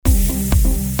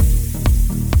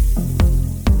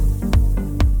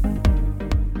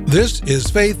This is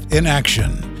Faith in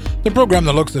Action, the program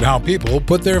that looks at how people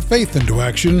put their faith into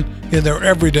action in their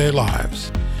everyday lives.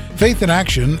 Faith in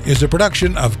Action is a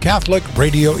production of Catholic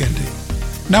Radio Indy.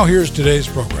 Now here's today's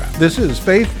program. This is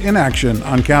Faith in Action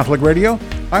on Catholic Radio.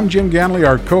 I'm Jim Ganley.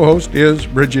 Our co-host is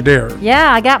Bridget Dare.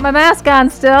 Yeah, I got my mask on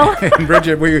still. And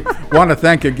Bridget, we want to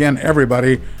thank again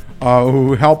everybody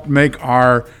who helped make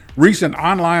our recent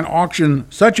online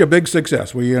auction such a big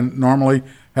success. We normally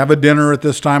have a dinner at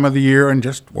this time of the year and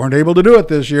just weren't able to do it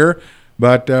this year.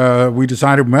 But we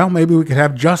decided, well, maybe we could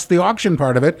have just the auction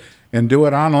part of it and do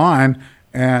it online.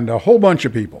 And a whole bunch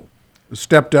of people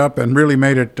stepped up and really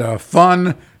made it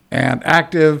fun and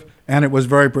active. And it was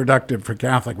very productive for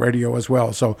Catholic Radio as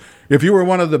well. So if you were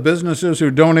one of the businesses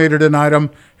who donated an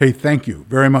item, hey, thank you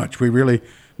very much. We really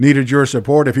needed your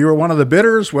support. If you were one of the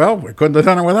bidders, well, we couldn't have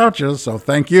done it without you. So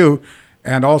thank you.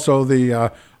 And also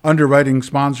the underwriting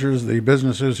sponsors, the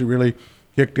businesses who really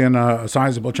kicked in a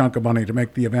sizable chunk of money to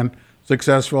make the event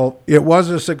successful. It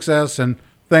was a success, and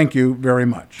thank you very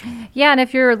much. Yeah, and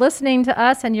if you're listening to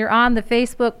us and you're on the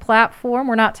Facebook platform,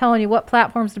 we're not telling you what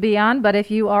platforms to be on, but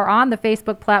if you are on the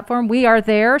Facebook platform, we are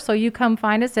there. So you come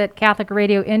find us at Catholic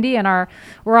Radio Indy, and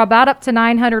we're about up to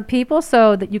 900 people,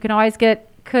 so that you can always get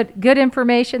good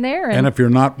information there. And if you're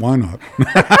not, why not?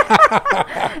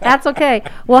 That's okay.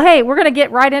 Well, hey, we're going to get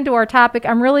right into our topic.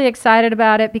 I'm really excited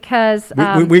about it because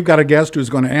we've got a guest who's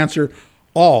going to answer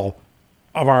all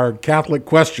of our Catholic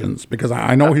questions, because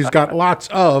I know he's got lots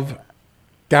of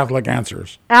Catholic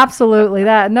answers. Absolutely,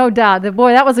 that no doubt.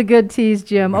 Boy, that was a good tease,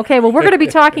 Jim. Okay, well, we're going to be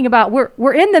talking about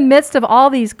we're in the midst of all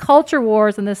these culture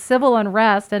wars and this civil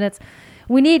unrest, and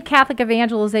we need Catholic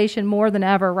evangelization more than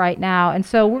ever right now. And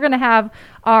so we're going to have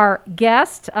our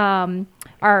guest,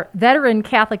 our veteran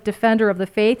Catholic defender of the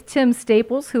faith, Tim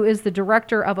Staples, who is the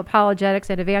Director of Apologetics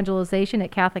and Evangelization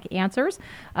at Catholic Answers.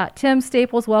 Tim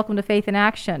Staples, welcome to Faith in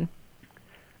Action.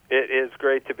 It is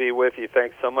great to be with you.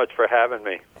 Thanks so much for having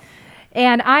me.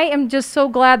 And I am just so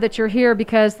glad that you're here,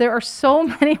 because there are so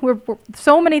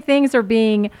many things are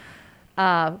being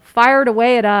fired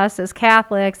away at us as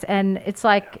Catholics, and it's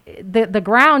like the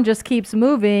ground just keeps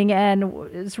moving, and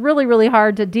it's really, really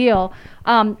hard to deal.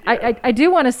 I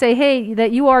do want to say, hey,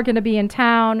 that you are going to be in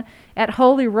town at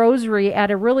Holy Rosary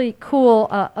at a really cool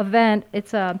event.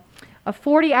 It's a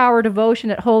 40-hour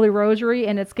devotion at Holy Rosary,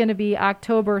 and it's going to be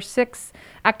October 5th,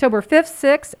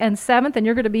 6th, and 7th, and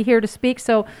you're going to be here to speak.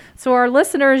 So our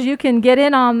listeners, you can get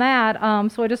in on that.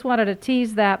 So I just wanted to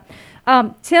tease that.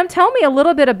 Tim, tell me a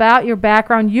little bit about your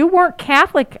background. You weren't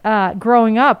Catholic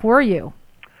growing up, were you?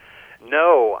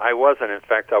 No, I wasn't. In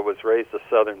fact, I was raised a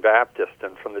Southern Baptist,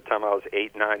 and from the time I was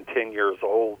 8, 9, 10 years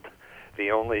old,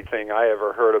 the only thing I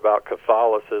ever heard about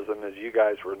Catholicism is you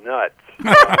guys were nuts.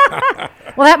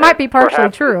 Well, that might be partially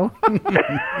true.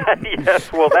 Yes,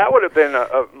 well, that would have been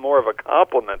a more of a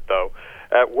compliment, though.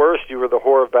 At worst, you were the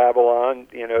whore of Babylon,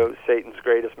 Satan's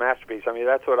greatest masterpiece. I mean,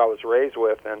 that's what I was raised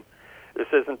with, and this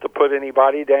isn't to put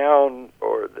anybody down,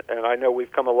 and I know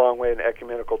we've come a long way in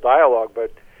ecumenical dialogue,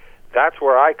 but that's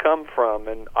where I come from,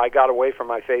 and I got away from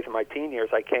my faith in my teen years.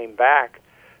 I came back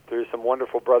through some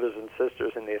wonderful brothers and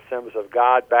sisters in the Assemblies of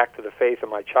God, back to the faith of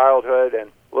my childhood,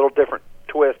 and a little different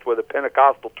twist with a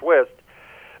Pentecostal twist,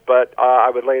 but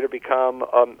I would later become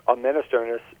a minister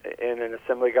in an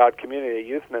Assembly of God community, a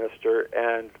youth minister,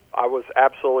 and I was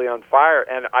absolutely on fire,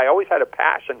 and I always had a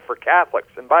passion for Catholics,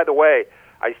 and by the way,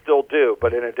 I still do,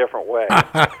 but in a different way.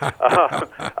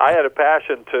 I had a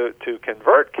passion to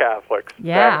convert Catholics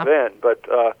back then, but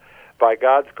by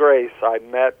God's grace, I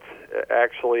met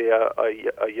actually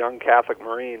a young Catholic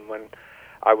Marine when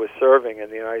I was serving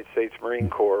in the United States Marine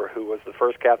Corps, who was the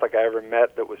first Catholic I ever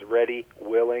met that was ready,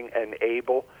 willing, and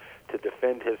able to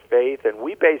defend his faith, and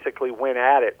we basically went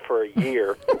at it for a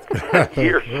year,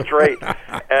 straight.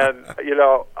 And,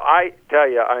 I tell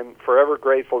you, I'm forever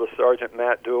grateful to Sergeant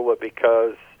Matt Dula,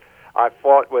 because I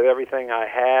fought with everything I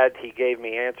had. He gave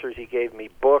me answers. He gave me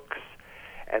books,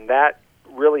 and that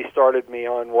really started me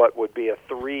on what would be a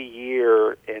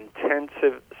 3-year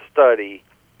intensive study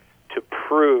to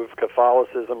prove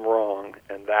Catholicism wrong,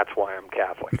 and that's why I'm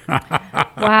Catholic.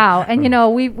 Wow.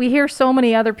 And, we hear so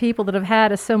many other people that have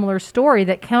had a similar story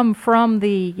that come from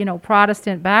the,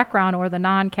 Protestant background or the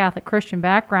non-Catholic Christian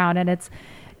background, and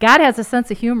God has a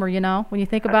sense of humor, when you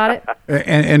think about it.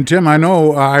 And Tim, I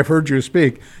know I've heard you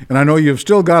speak, and I know you've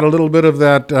still got a little bit of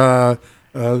that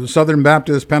Southern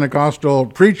Baptist Pentecostal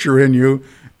preacher in you,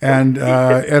 and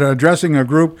at addressing a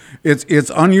group, it's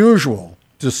unusual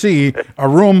to see a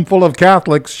room full of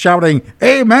Catholics shouting,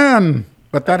 "Amen!"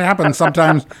 But that happens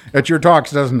sometimes at your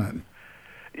talks, doesn't it?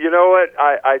 You know what?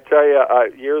 I tell you,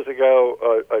 years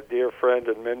ago, a dear friend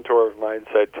and mentor of mine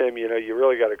said, Tim, you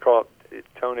really got to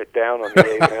tone it down on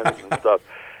the amens and stuff.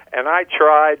 And I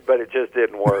tried, but it just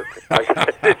didn't work.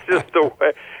 It's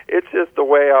just the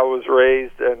way I was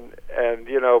raised, and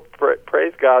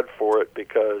praise God for it,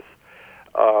 because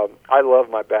I love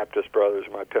my Baptist brothers,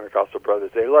 my Pentecostal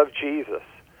brothers. They love Jesus,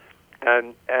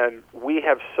 and we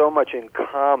have so much in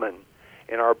common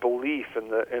in our belief in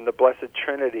the Blessed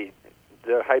Trinity,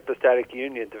 the hypostatic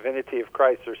union, divinity of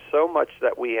Christ. There's so much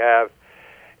that we have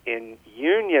in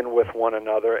union with one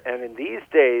another, and in these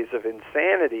days of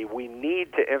insanity, we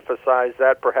need to emphasize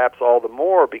that perhaps all the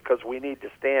more, because we need to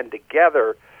stand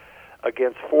together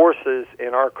against forces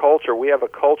in our culture. We have a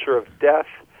culture of death.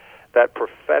 That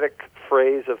prophetic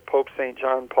phrase of Pope St.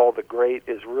 John Paul the Great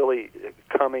is really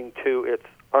coming to its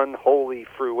unholy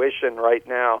fruition right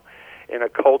now in a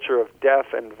culture of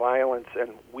death and violence,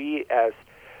 and we as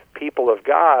people of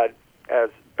God,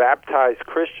 as baptized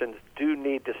Christians, do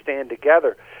need to stand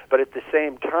together. But at the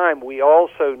same time, we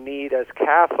also need, as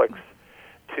Catholics,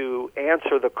 to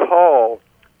answer the call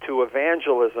to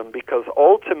evangelism, because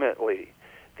ultimately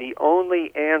the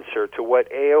only answer to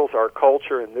what ails our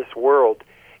culture in this world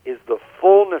is the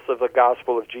fullness of the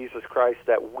gospel of Jesus Christ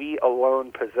that we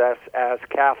alone possess as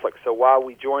Catholics. So while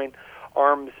we join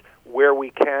arms where we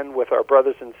can with our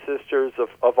brothers and sisters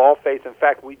of all faiths, in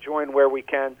fact, we join where we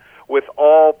can with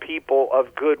all people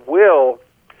of goodwill,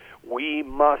 we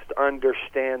must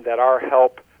understand that our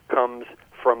help comes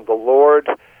from the Lord,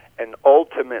 and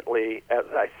ultimately, as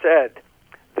I said,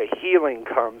 the healing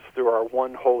comes through our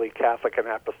one holy Catholic and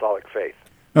apostolic faith.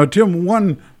 Now, Tim,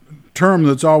 one term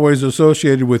that's always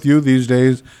associated with you these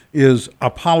days is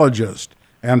apologist.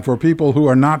 And for people who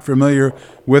are not familiar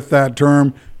with that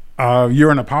term,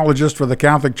 you're an apologist for the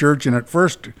Catholic Church, and at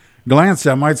first glance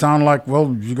that might sound like,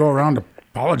 well, you go around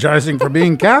apologizing for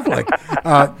being Catholic.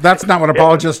 That's not what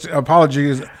apologetics,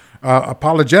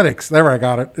 there I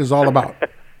got it, is all about.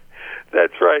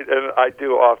 That's right, and I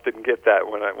do often get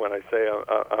that when I say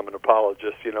I'm an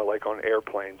apologist, like on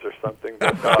airplanes or something.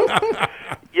 But,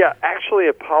 yeah, actually,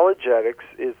 apologetics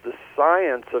is the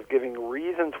science of giving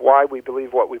reasons why we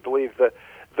believe what we believe. The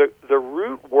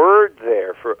root word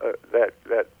there for that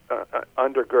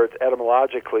undergirds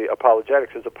etymologically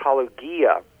apologetics is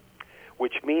apologia,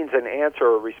 which means an answer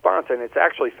or response, and it's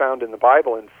actually found in the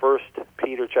Bible in 1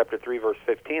 Peter chapter 3, verse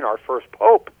 15. Our first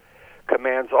pope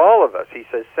commands all of us. He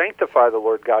says, sanctify the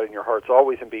Lord God in your hearts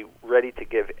always, and be ready to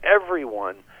give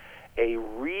everyone a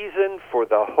reason for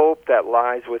the hope that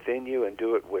lies within you, and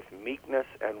do it with meekness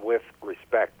and with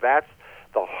respect. That's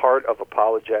the heart of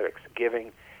apologetics,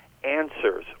 giving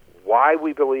answers why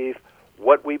we believe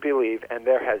what we believe, and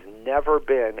there has never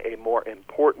been a more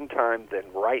important time than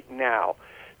right now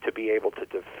to be able to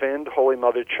defend Holy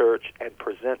Mother Church and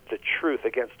present the truth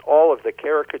against all of the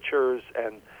caricatures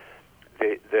and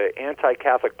the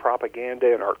anti-Catholic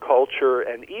propaganda in our culture,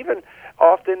 and even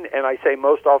often, and I say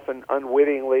most often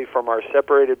unwittingly, from our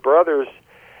separated brothers.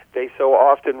 They so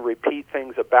often repeat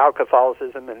things about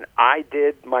Catholicism, and I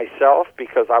did myself,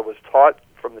 because I was taught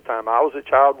from the time I was a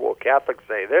child, well, Catholics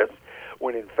say this,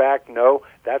 when in fact, no,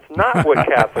 that's not what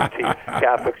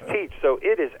Catholics teach. So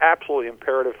it is absolutely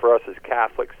imperative for us as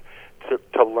Catholics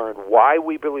to learn why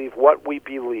we believe what we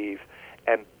believe,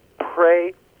 and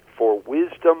pray for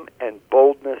wisdom and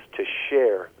boldness to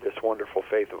share this wonderful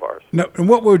faith of ours. Now, and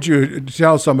what would you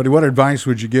tell somebody, what advice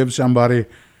would you give somebody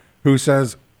who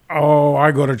says, oh,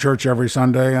 I go to church every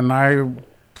Sunday and I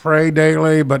pray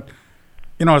daily, but,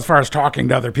 as far as talking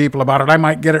to other people about it, I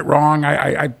might get it wrong.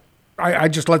 I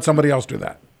just let somebody else do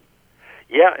that.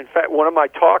 Yeah, in fact, one of my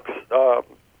talks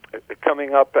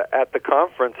coming up at the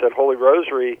conference at Holy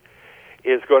Rosary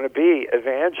is going to be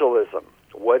evangelism.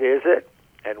 What is it,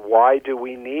 and why do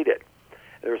we need it?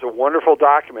 There's a wonderful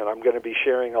document I'm going to be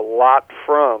sharing a lot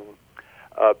from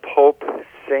Pope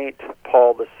St.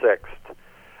 Paul VI.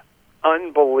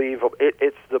 Unbelievable.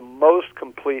 It's the most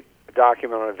complete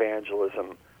document on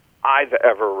evangelism I've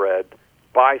ever read.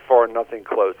 By far nothing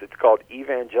close. It's called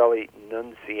Evangelii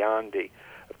Nunciandi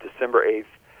of December 8th,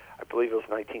 I believe it was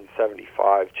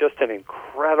 1975. Just an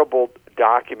incredible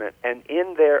document. And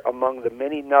in there, among the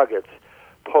many nuggets,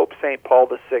 Pope St. Paul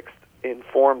VI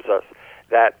informs us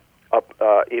that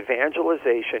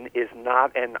evangelization is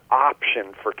not an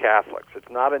option for Catholics.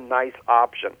 It's not a nice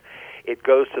option. It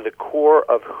goes to the core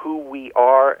of who we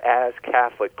are as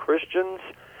Catholic Christians,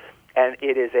 and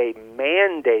it is a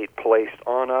mandate placed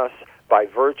on us by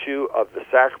virtue of the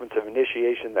sacraments of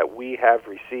initiation that we have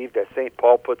received, as St.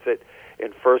 Paul puts it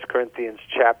in 1 Corinthians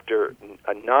chapter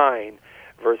 9,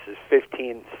 verses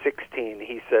 15, 16,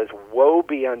 he says, "Woe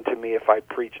be unto me if I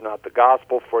preach not the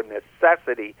gospel, for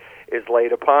necessity is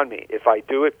laid upon me. If I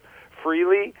do it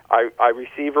freely, I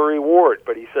receive a reward."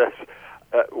 But he says,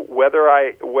 whether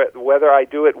I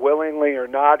do it willingly or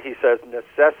not, he says,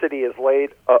 necessity is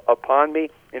laid upon me.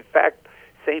 In fact,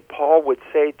 St. Paul would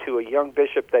say to a young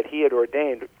bishop that he had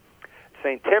ordained,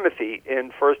 St. Timothy,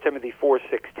 in 1 Timothy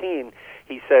 4:16,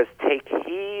 he says, "Take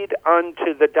heed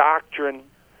unto the doctrine,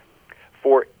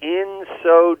 for in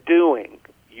so doing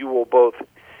you will both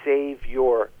save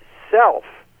yourself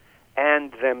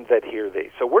and them that hear thee."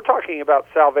 So we're talking about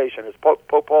salvation, as Pope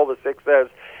Paul VI says,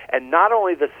 and not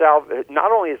only is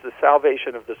the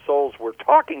salvation of the souls we're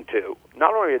talking to,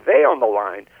 not only are they on the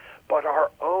line, but our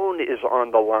own is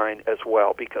on the line as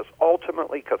well, because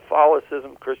ultimately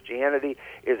Catholicism, Christianity,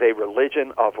 is a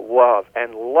religion of love,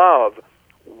 and love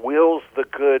wills the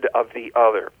good of the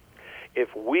other.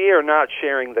 If we are not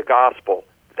sharing the gospel,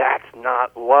 that's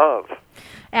not love.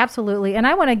 Absolutely. And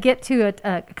I want to get to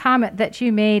a comment that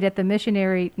you made at the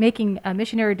Making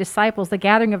Missionary Disciples, the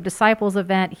Gathering of Disciples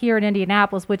event here in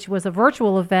Indianapolis, which was a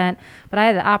virtual event, but I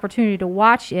had the opportunity to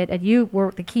watch it, and you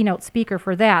were the keynote speaker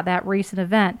for that recent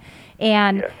event.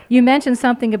 And yes. You mentioned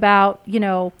something about,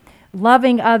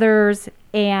 loving others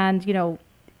and, the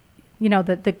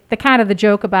kind of the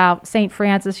joke about St.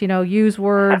 Francis, use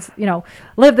words,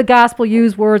 live the gospel,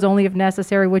 use words only if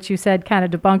necessary, which you said kind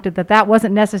of debunked it, that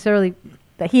wasn't necessarily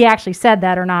that he actually said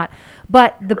that or not.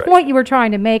 But the point you were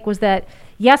trying to make was that,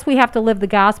 yes, we have to live the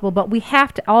gospel, but we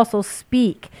have to also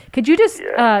speak. Could you just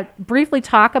briefly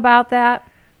talk about that?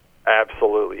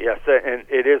 Absolutely, yes. And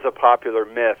it is a popular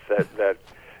myth that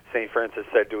St. Francis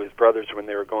said to his brothers when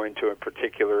they were going to a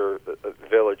particular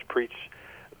village, preach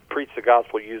the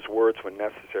gospel, use words when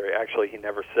necessary. Actually, he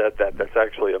never said that. That's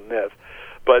actually a myth.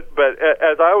 But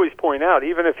as I always point out,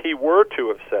 even if he were to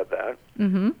have said that,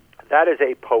 that is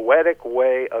a poetic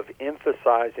way of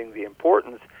emphasizing the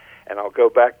importance. And I'll go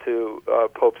back to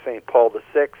Pope St. Paul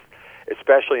VI,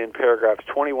 especially in paragraphs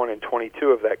 21 and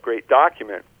 22 of that great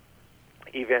document,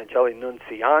 Evangelii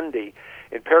Nuntiandi.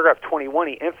 In paragraph 21,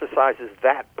 he emphasizes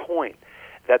that point,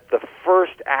 that the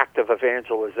first act of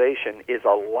evangelization is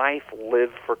a life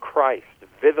lived for Christ,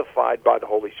 vivified by the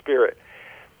Holy Spirit.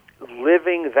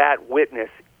 Living that witness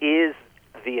is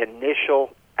the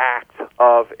initial act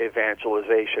of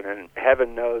evangelization, and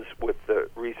heaven knows with the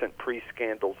recent priest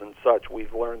scandals and such,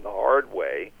 we've learned the hard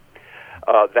way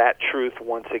that truth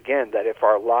once again, that if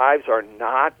our lives are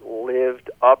not lived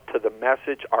up to the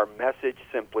message, our message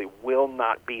simply will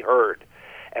not be heard.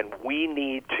 And we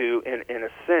need to, in a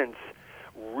sense,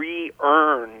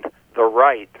 re-earn the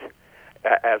right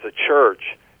as a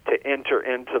church to enter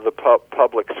into the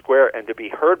public square and to be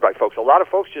heard by folks. A lot of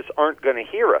folks just aren't going to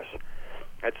hear us.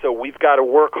 And so we've got to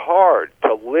work hard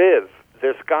to live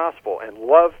this gospel and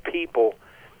love people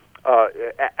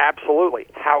absolutely.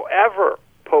 However,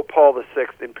 Pope Paul VI,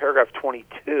 in paragraph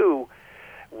 22,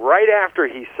 right after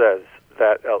he says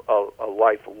that a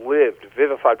life lived,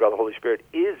 vivified by the Holy Spirit,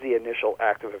 is the initial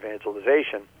act of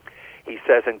evangelization, he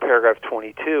says in paragraph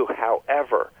 22,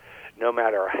 however, no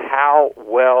matter how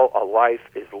well a life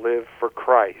is lived for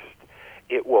Christ,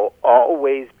 it will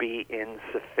always be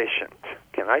insufficient.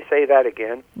 Can I say that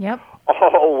again? Yep.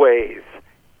 Always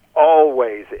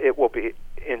it will be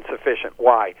insufficient.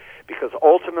 Why? Because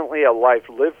ultimately a life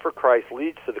lived for Christ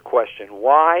leads to the question,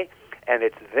 why? And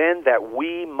it's then that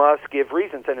we must give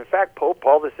reasons. And in fact, Pope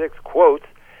Paul VI quotes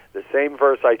the same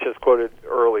verse I just quoted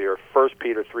earlier, 1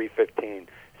 Peter 3:15.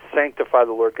 Sanctify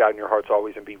the Lord God in your hearts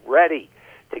always, and be ready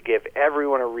to give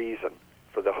everyone a reason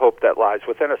for the hope that lies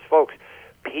within us. Folks,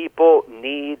 people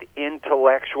need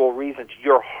intellectual reasons.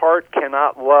 Your heart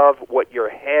cannot love what your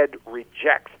head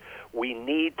rejects. We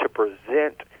need to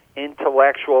present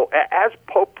intellectual, as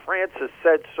Pope Francis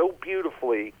said so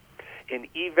beautifully in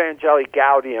Evangelii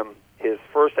Gaudium, his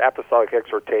first apostolic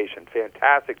exhortation,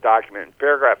 fantastic document, in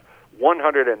paragraph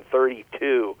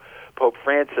 132, Pope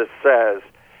Francis says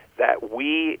that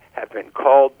we have been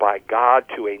called by God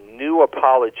to a new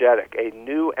apologetic, a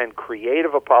new and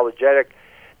creative apologetic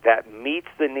that meets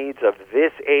the needs of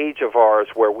this age of ours,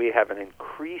 where we have an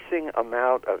increasing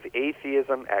amount of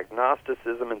atheism,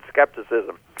 agnosticism, and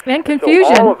skepticism. And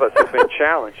confusion. So all of us have been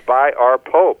challenged by our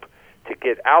Pope to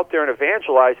get out there and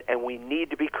evangelize, and we need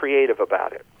to be creative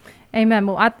about it. Amen.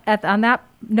 Well, on that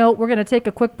note, we're going to take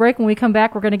a quick break. When we come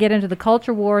back, we're going to get into the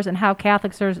culture wars and how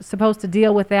Catholics are supposed to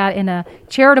deal with that in a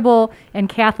charitable and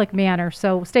Catholic manner.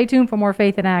 So stay tuned for more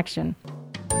Faith in Action.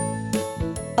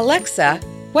 Alexa,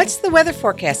 what's the weather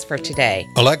forecast for today?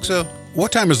 Alexa,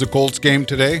 what time is the Colts game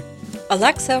today?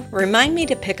 Alexa, remind me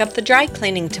to pick up the dry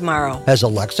cleaning tomorrow. Has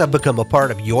Alexa become a part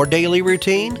of your daily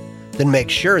routine? Then make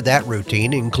sure that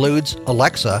routine includes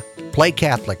Alexa, play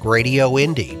Catholic Radio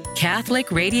Indy.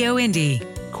 Catholic Radio Indy.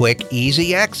 Quick,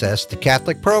 easy access to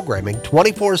Catholic programming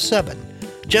 24/7.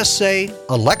 Just say,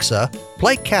 Alexa,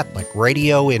 play Catholic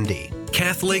Radio Indy.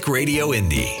 Catholic Radio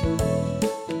Indy.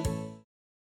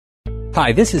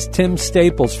 Hi, this is Tim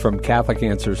Staples from Catholic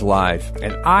Answers Live,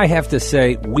 and I have to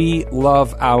say we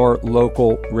love our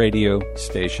local radio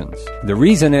stations. The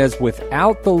reason is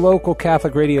without the local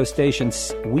Catholic radio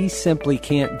stations, we simply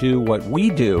can't do what we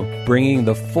do, bringing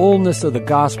the fullness of the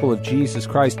gospel of Jesus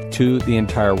Christ to the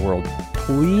entire world.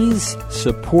 Please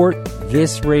support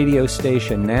this radio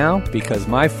station now because,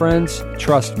 my friends,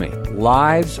 trust me,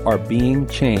 lives are being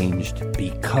changed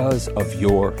because of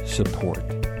your support.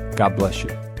 God bless you.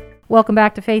 Welcome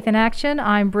back to Faith in Action.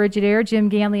 I'm Bridget Eyre. Jim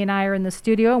Ganley and I are in the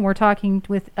studio, and we're talking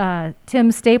with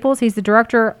Tim Staples. He's the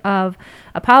Director of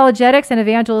Apologetics and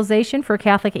Evangelization for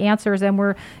Catholic Answers, and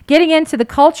we're getting into the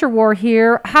culture war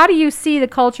here. How do you see the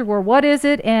culture war? What is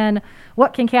it, and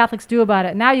what can Catholics do about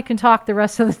it? Now you can talk the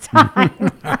rest of the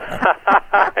time.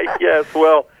 Yes,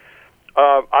 well,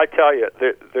 I tell you,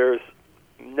 there's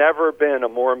never been a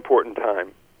more important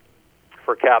time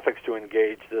for Catholics to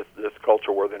engage this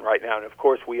culture war than right now. And of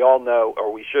course, we all know,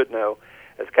 or we should know,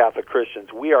 as Catholic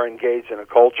Christians, we are engaged in a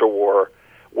culture war,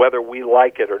 whether we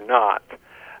like it or not.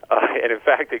 And in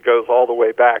fact, it goes all the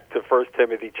way back to 1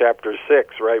 Timothy chapter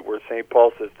 6, right, where St.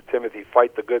 Paul says to Timothy,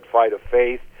 fight the good fight of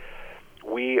faith.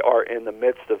 We are in the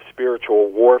midst of spiritual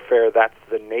warfare. That's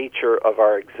the nature of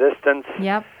our existence.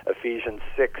 Yep. Ephesians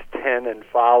 6:10 and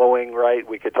following, right?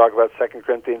 We could talk about 2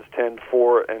 Corinthians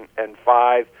 10:4 and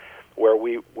 5, where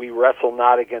we wrestle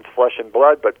not against flesh and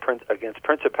blood, but against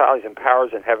principalities and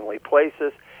powers in heavenly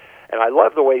places. And I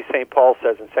love the way St. Paul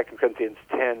says in 2 Corinthians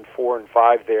 10:4 and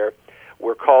 5 there,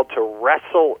 we're called to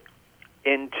wrestle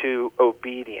into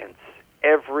obedience,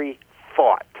 every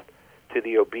thought to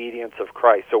the obedience of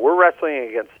Christ. So we're wrestling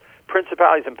against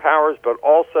principalities and powers, but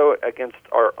also against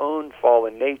our own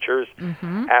fallen natures,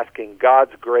 asking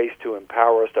God's grace to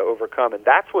empower us to overcome. And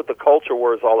that's what the culture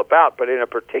war is all about. But in a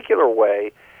particular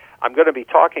way, I'm going to be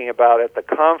talking about at the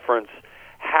conference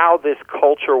how this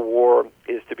culture war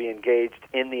is to be engaged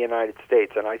in the United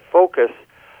States. And I focus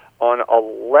on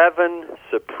 11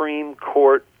 Supreme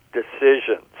Court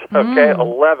decisions, okay?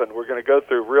 11. We're going to go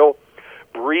through real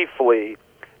briefly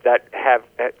that have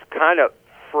kind of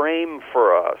frame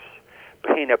for us,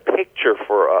 paint a picture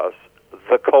for us,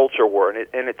 the culture war.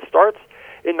 And it starts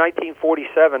in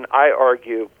 1947, I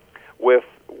argue, with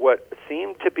what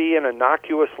seemed to be an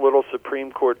innocuous little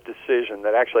Supreme Court decision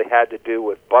that actually had to do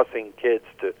with busing kids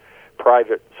to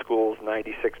private schools.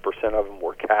 96% of them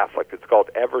were Catholic. It's called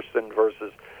Everson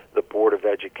versus the Board of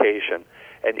Education.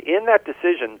 And in that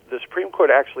decision, the Supreme Court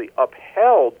actually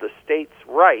upheld the state's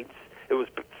rights.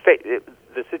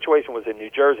 The situation was in New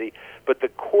Jersey, but the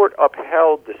court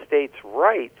upheld the state's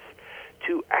rights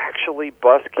to actually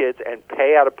bus kids and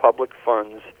pay out of public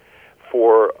funds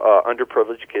for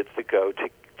underprivileged kids to go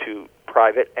to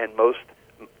private, and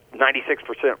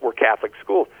 96% were Catholic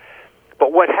schools.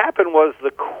 But what happened was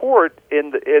the court,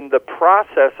 in the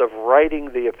process of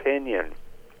writing the opinion,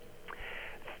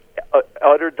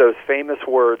 uttered those famous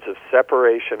words of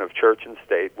separation of church and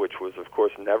state, which was, of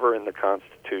course, never in the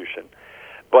Constitution.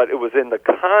 But it was in the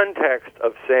context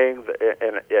of saying,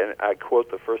 and I quote,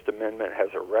 the First Amendment has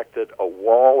erected a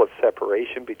wall of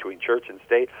separation between church and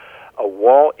state, a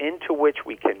wall into which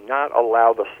we cannot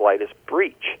allow the slightest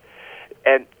breach.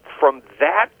 And from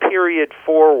that period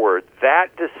forward,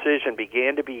 that decision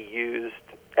began to be used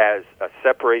as a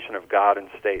separation of God and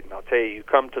state. And I'll tell you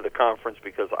come to the conference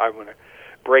because I'm going to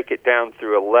break it down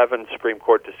through 11 Supreme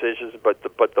Court decisions, but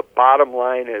the bottom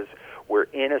line is we're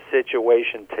in a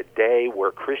situation today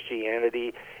where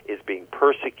Christianity is being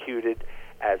persecuted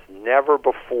as never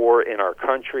before in our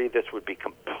country. This would be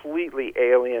completely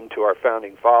alien to our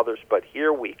founding fathers, but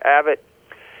here we have it.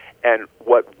 And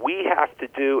what we have to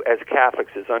do as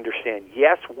Catholics is understand,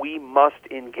 yes, we must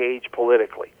engage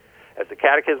politically. As the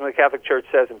Catechism of the Catholic Church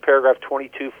says in paragraph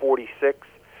 2246,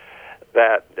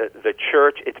 that the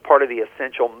Church, it's part of the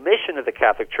essential mission of the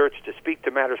Catholic Church to speak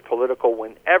to matters political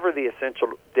whenever the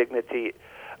essential dignity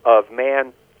of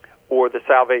man or the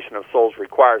salvation of souls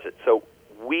requires it. So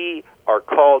we are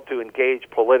called to engage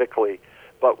politically,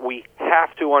 but we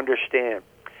have to understand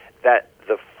that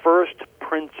the first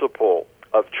principle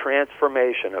of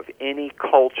transformation of any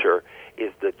culture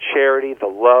is the charity, the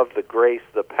love, the grace,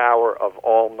 the power of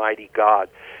Almighty God.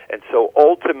 And so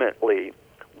ultimately,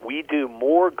 we do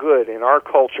more good in our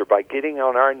culture by getting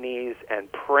on our knees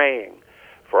and praying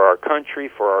for our country,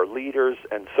 for our leaders,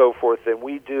 and so forth, than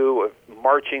we do of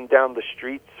marching down the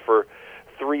streets for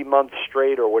 3 months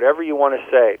straight or whatever you want to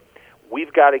say.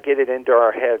 We've got to get it into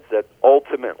our heads that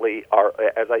ultimately,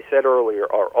 as I said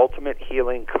earlier, our ultimate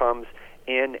healing comes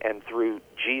in and through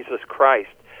Jesus Christ.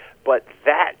 But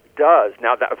that does,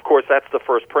 now that, of course, that's the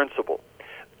first principle.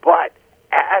 But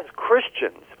as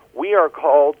Christians, we are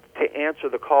called to answer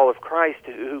the call of Christ,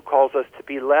 who calls us to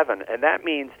be leaven. And that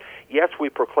means, yes, we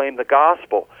proclaim the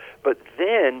gospel, but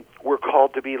then we're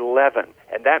called to be leaven.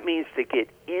 And that means to get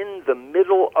in the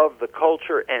middle of the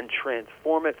culture and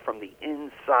transform it from the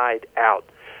inside out.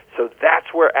 So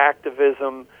that's where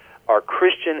activism, our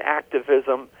Christian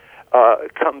activism,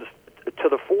 comes to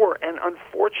the fore. And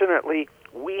unfortunately,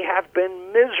 we have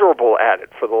been miserable at it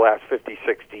for the last 50,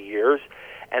 60 years.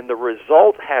 And the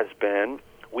result has been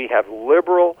we have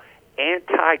liberal,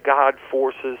 anti-God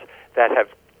forces that have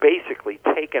basically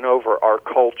taken over our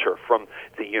culture, from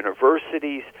the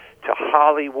universities to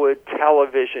Hollywood,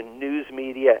 television, news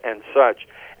media, and such.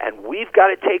 And we've got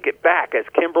to take it back. As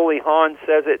Kimberly Hahn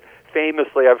says it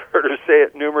famously, I've heard her say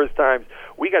it numerous times,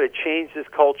 we got to change this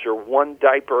culture one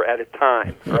diaper at a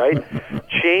time, right?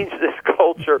 Change this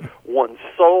culture one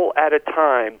soul at a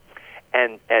time.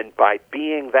 And by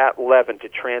being that leaven to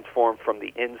transform from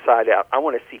the inside out. I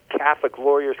want to see Catholic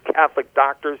lawyers, Catholic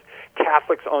doctors,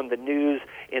 Catholics on the news,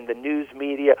 in the news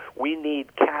media. We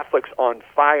need Catholics on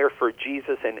fire for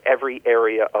Jesus in every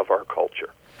area of our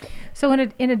culture. So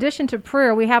in addition to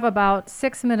prayer, we have about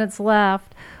 6 minutes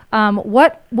left.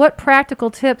 What practical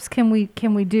tips can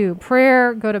we do?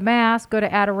 Prayer, go to Mass, go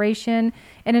to adoration.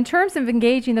 And in terms of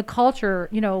engaging the culture,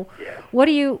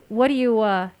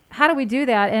 how do we do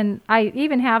that? And I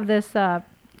even have this,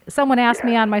 someone asked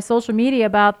me on my social media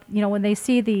about, when they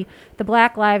see the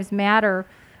Black Lives Matter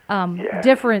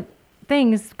different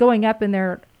things going up in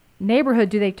their neighborhood,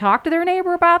 do they talk to their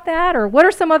neighbor about that? Or what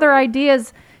are some other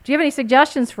ideas? Do you have any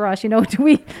suggestions for us? Do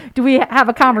we have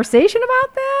a conversation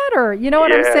about that? Or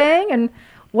what I'm saying? And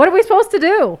what are we supposed to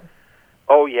do?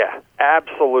 Oh, yeah,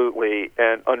 absolutely.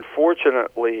 And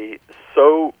unfortunately,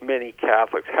 so many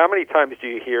Catholics, how many times do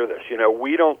you hear this?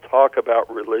 We don't talk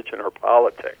about religion or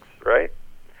politics, right?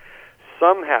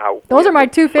 Somehow. Those are my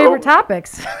two favorite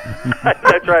topics.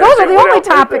 That's right. Those are the only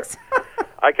topics.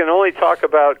 I can only talk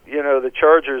about, the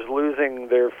Chargers losing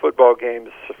their football games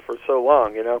for so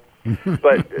long,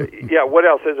 But, what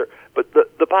else is there? But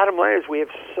the bottom line is we have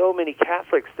so many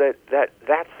Catholics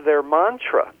that's their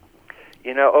mantra.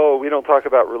 We don't talk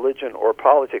about religion or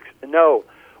politics. No,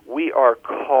 we are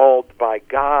called by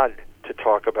God to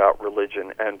talk about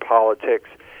religion and politics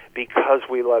because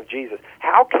we love Jesus.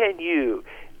 How can you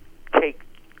take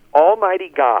Almighty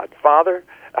God,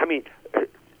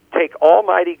 take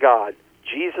Almighty God,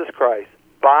 Jesus Christ,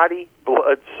 body,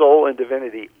 blood, soul, and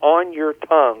divinity on your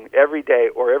tongue every day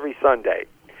or every Sunday,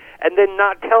 and then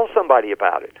not tell somebody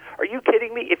about it? Are you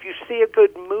kidding me? If you see a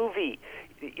good movie,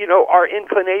 our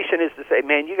inclination is to say,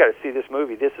 man, you got to see this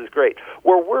movie. This is great.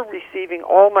 Where we're receiving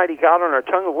Almighty God on our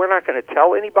tongue and we're not going to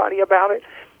tell anybody about it.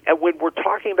 And when we're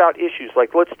talking about issues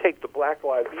like, let's take the Black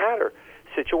Lives Matter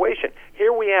situation.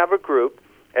 Here we have a group,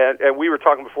 and we were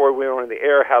talking before we went on the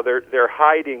air how they're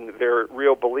hiding their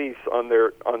real beliefs on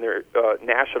their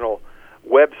national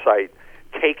website,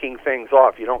 taking things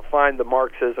off. You don't find the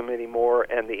Marxism anymore,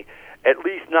 and at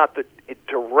least not the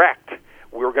direct,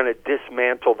 we're going to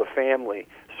dismantle the family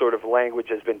sort of language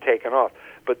has been taken off.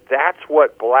 But that's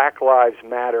what Black Lives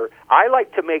Matter. I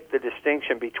like to make the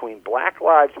distinction between Black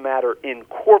Lives Matter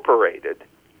Incorporated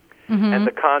and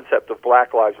the concept of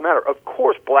Black Lives Matter. Of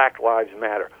course, Black Lives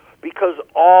Matter, because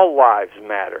all lives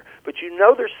matter. But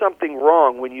there's something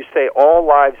wrong when you say all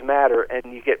lives matter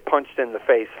and you get punched in the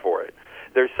face for it.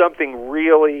 There's something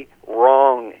really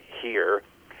wrong here.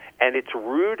 And it's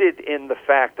rooted in the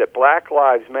fact that Black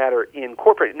Lives Matter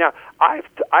Incorporated. Now, I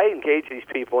engage these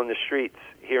people in the streets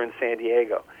here in San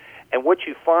Diego, and what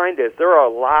you find is there are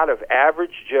a lot of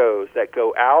average Joes that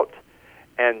go out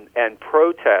and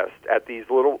protest at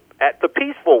the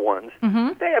peaceful ones.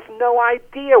 They have no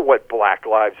idea what Black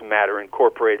Lives Matter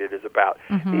Incorporated is about.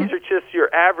 These are just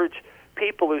your average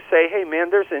people who say, hey, man,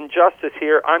 there's injustice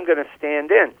here. I'm going to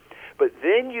stand in. But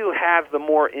then you have the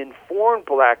more informed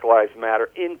Black Lives Matter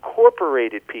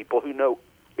Incorporated people who know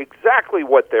exactly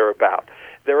what they're about.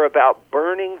 They're about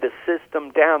burning the system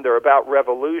down. They're about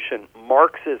revolution,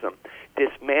 Marxism,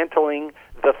 dismantling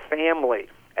the family.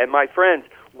 And my friends,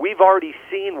 we've already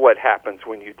seen what happens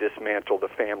when you dismantle the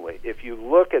family. If you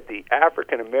look at the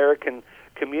African American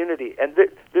community, and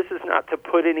this is not to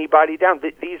put anybody down,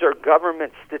 these are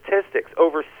government statistics.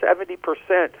 Over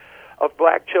 70% of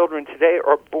black children today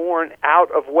are born out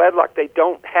of wedlock. They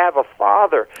don't have a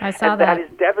father. I saw and that is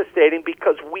devastating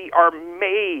because we are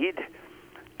made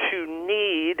to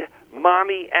need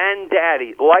mommy and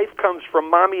daddy. Life comes from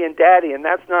mommy and daddy, and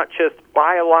that's not just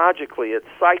biologically, it's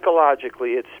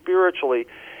psychologically, it's spiritually,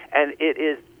 and it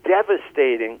is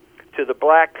devastating to the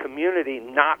black community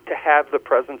not to have the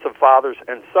presence of fathers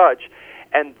and such,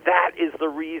 and that is the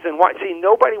reason why. See,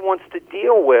 nobody wants to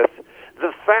deal with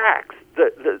the facts,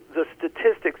 the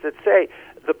statistics that say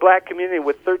the black community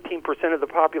with 13% of the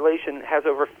population has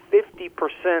over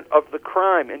 50% of the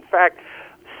crime. In fact,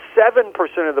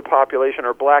 7% of the population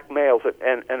are black males,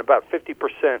 and about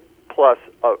 50% plus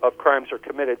of crimes are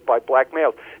committed by black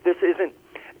males. This isn't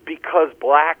because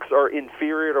blacks are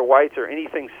inferior to whites or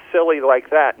anything silly like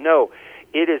that. No,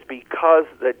 it is because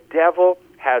the devil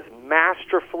has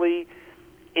masterfully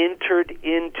entered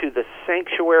into the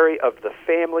sanctuary of the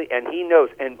family, and he knows.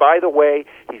 And by the way,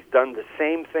 he's done the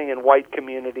same thing in white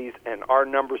communities, and our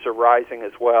numbers are rising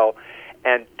as well.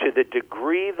 And to the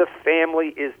degree the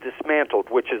family is dismantled,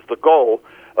 which is the goal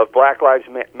of Black Lives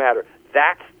Matter,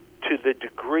 that's to the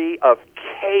degree of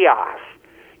chaos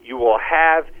you will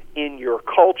have in your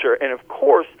culture. And of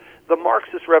course, the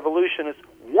Marxist revolutionists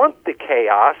want the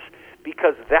chaos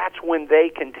because that's when they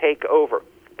can take over.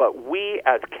 But we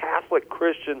as Catholic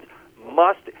Christians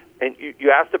must, and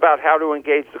you asked about how to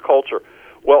engage the culture.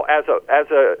 Well, as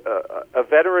a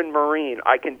veteran Marine,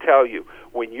 I can tell you,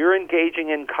 when you're engaging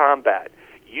in combat,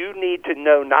 you need to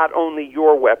know not only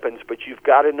your weapons, but you've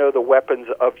got to know the weapons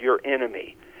of your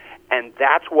enemy. And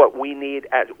that's what we need.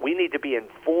 We need to be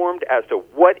informed as to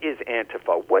what is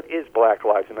Antifa, what is Black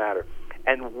Lives Matter,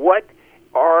 and what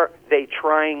are they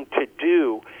trying to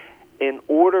do in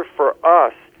order for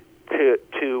us to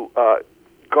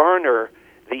garner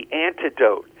the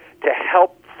antidote, to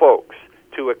help folks,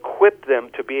 to equip them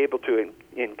to be able to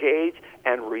engage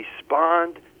and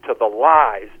respond to the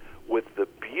lies with the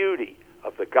beauty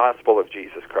of the gospel of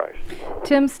Jesus Christ.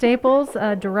 Tim Staples,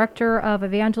 Director of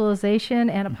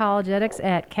Evangelization and Apologetics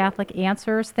at Catholic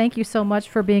Answers. Thank you so much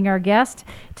for being our guest.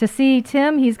 To see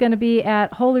Tim, he's going to be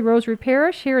at Holy Rosary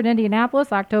Parish here in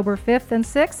Indianapolis, October 5th and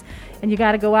 6th, and you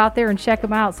got to go out there and check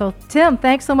him out. So, Tim,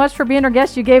 thanks so much for being our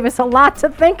guest. You gave us a lot to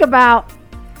think about.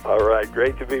 All right,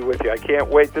 great to be with you. I can't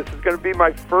wait. This is going to be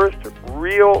my first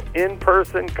real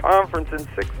in-person conference in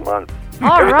 6 months.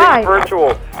 All right.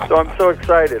 Virtual, so I'm so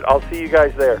excited. I'll see you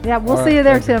guys there. Yeah, we'll see you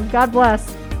there, Tim. God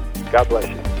bless. God bless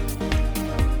you.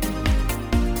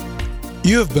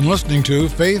 You have been listening to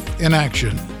Faith in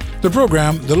Action, the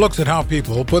program that looks at how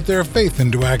people put their faith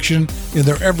into action in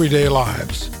their everyday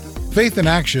lives. Faith in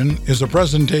Action is a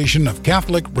presentation of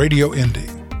Catholic Radio Indy.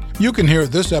 You can hear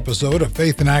this episode of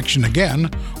Faith in Action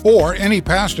again, or any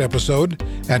past episode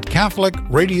at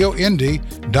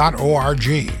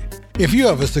CatholicRadioIndy.org. If you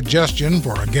have a suggestion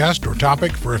for a guest or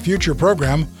topic for a future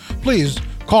program, please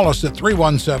call us at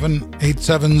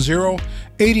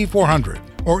 317-870-8400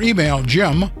 or email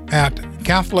Jim at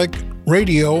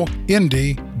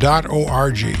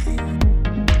CatholicRadioIndy.org.